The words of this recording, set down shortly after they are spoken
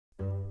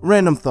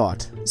Random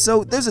thought.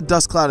 So, there's a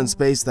dust cloud in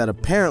space that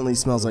apparently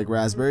smells like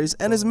raspberries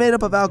and is made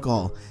up of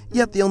alcohol.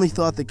 Yet the only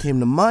thought that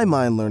came to my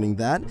mind learning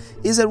that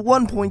is at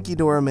one point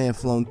Ghidorah may have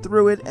flown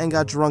through it and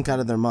got drunk out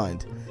of their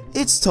mind.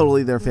 It's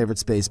totally their favorite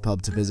space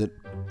pub to visit.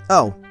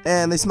 Oh,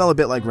 and they smell a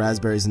bit like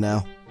raspberries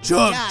now.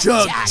 Chug,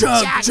 chug,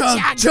 chug,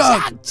 chug,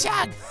 chug,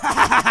 chug.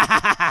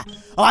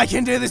 I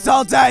can do this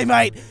all day,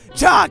 mate.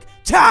 Chug,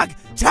 chug,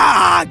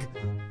 chug.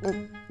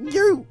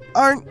 You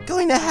aren't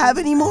going to have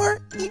any more,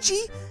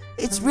 Ichi?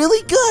 It's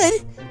really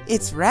good.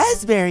 It's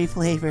raspberry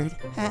flavored.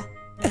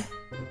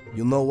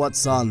 You know what,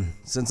 son?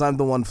 Since I'm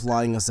the one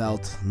flying us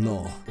out,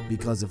 no.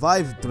 Because if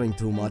I drink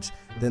too much,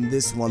 then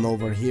this one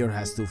over here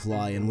has to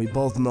fly, and we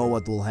both know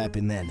what will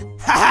happen then.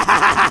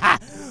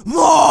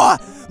 More,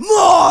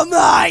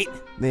 mate!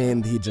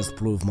 And he just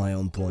proved my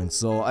own point,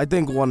 so I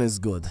think one is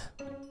good.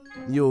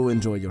 You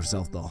enjoy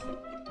yourself, though.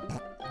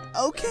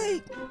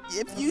 Okay,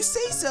 if you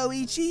say so,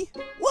 Ichi.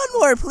 One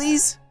more,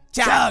 please.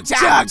 Chug,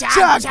 chug,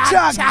 chug,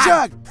 chug,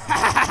 chug.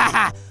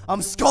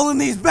 I'm sculling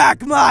these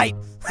back, mate.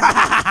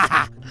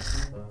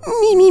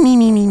 Me, me, me,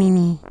 me, me, me,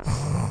 me.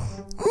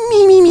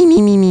 Me, me, me,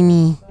 me, me, me,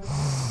 me.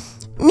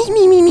 Me,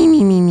 me, me, me,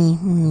 me, me,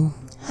 me.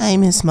 Hi,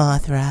 Miss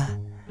Mothra.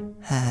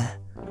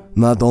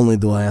 Not only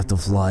do I have to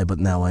fly, but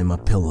now I'm a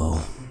pillow.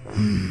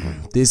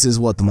 This is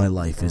what my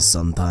life is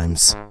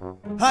sometimes.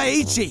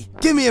 Hey, Ichi,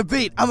 give me a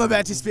beat. I'm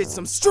about to spit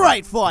some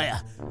straight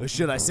fire. Or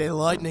should I say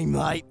lightning,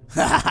 mate?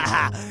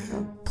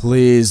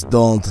 Please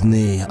don't,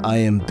 Nee. I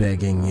am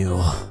begging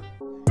you.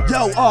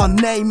 Yo, our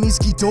name is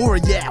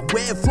Ghidorah, yeah,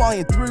 we're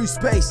flying through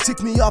space.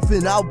 Tick me off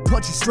and I'll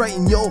punch you straight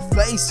in your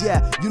face,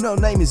 yeah. You know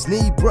name is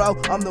Nee, bro,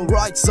 I'm the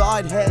right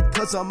side head,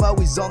 cause I'm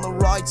always on the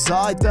right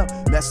side. Don't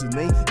mess with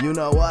me, you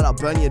know what, I'll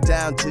burn you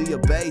down to your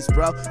base,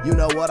 bro. You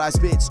know what, I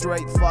spit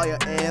straight fire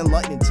and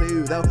lightning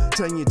too, though.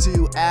 Turn you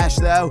to ash,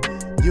 though.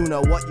 You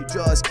know what, you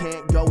just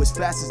can't go as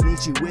fast as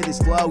Nietzsche with his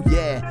flow,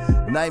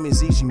 yeah. Name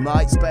is Ichi,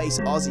 mate, space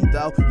Aussie,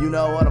 though. You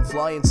know what, I'm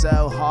flying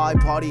so high,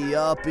 party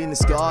up in the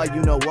sky.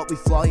 You know what, we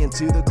fly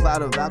into the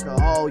cloud of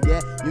alcohol,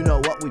 yeah. You know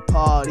what, we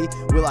party,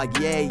 we're like,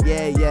 yeah,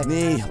 yeah, yeah.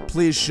 Nee,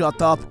 please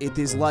shut up. It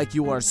is like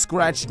you are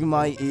scratching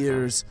my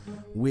ears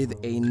with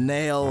a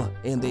nail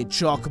and a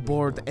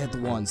chalkboard at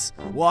once.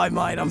 Why,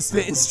 mate, I'm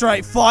spitting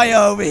straight fire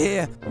over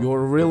here.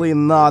 You're really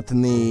not,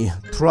 Nee.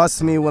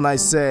 Trust me when I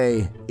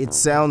say, it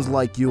sounds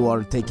like you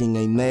are taking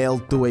a nail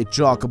to a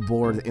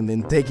chalkboard and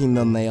then taking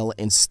the nail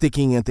and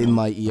sticking it in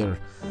my ear.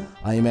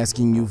 I am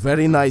asking you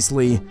very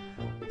nicely,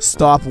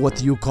 stop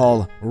what you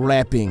call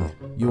rapping.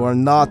 You are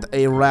not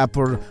a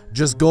rapper,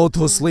 just go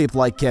to sleep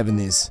like Kevin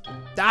is.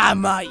 Ah,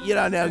 mate, you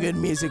don't know good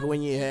music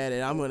when you heard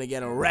it. I'm gonna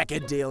get a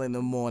record deal in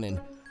the morning.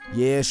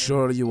 Yeah,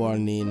 sure you are,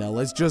 Nee. Now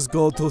let's just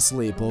go to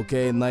sleep,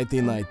 okay?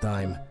 Nighty-night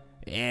time.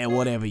 Yeah,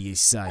 whatever you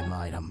say,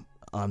 mate.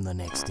 I'm the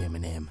next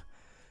Eminem.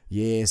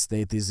 Yes,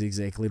 that is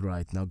exactly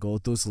right. Now go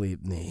to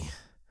sleep, Nee.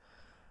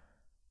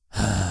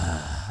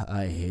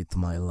 I hate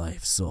my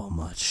life so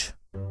much.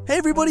 Hey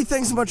everybody,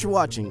 thanks so much for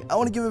watching. I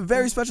want to give a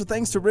very special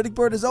thanks to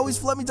Ridicbird as always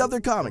for letting me dub their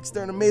comics.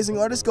 They're an amazing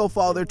artist. Go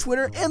follow their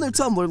Twitter and their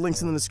Tumblr,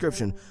 links in the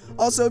description.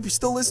 Also, if you're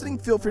still listening,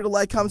 feel free to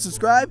like, comment,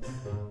 subscribe,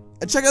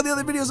 and check out the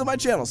other videos on my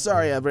channel.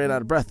 Sorry, I ran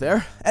out of breath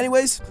there.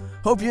 Anyways,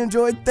 hope you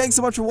enjoyed. Thanks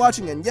so much for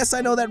watching, and yes, I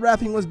know that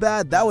rapping was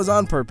bad. That was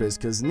on purpose,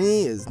 because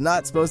Nee is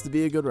not supposed to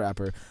be a good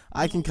rapper.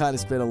 I can kind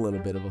of spit a little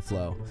bit of a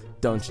flow.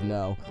 Don't you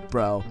know?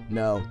 Bro,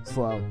 no,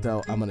 flow,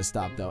 though. I'm gonna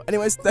stop, though.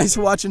 Anyways, thanks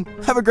for watching.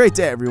 Have a great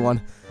day,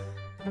 everyone.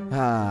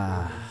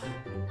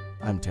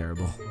 I'm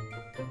terrible.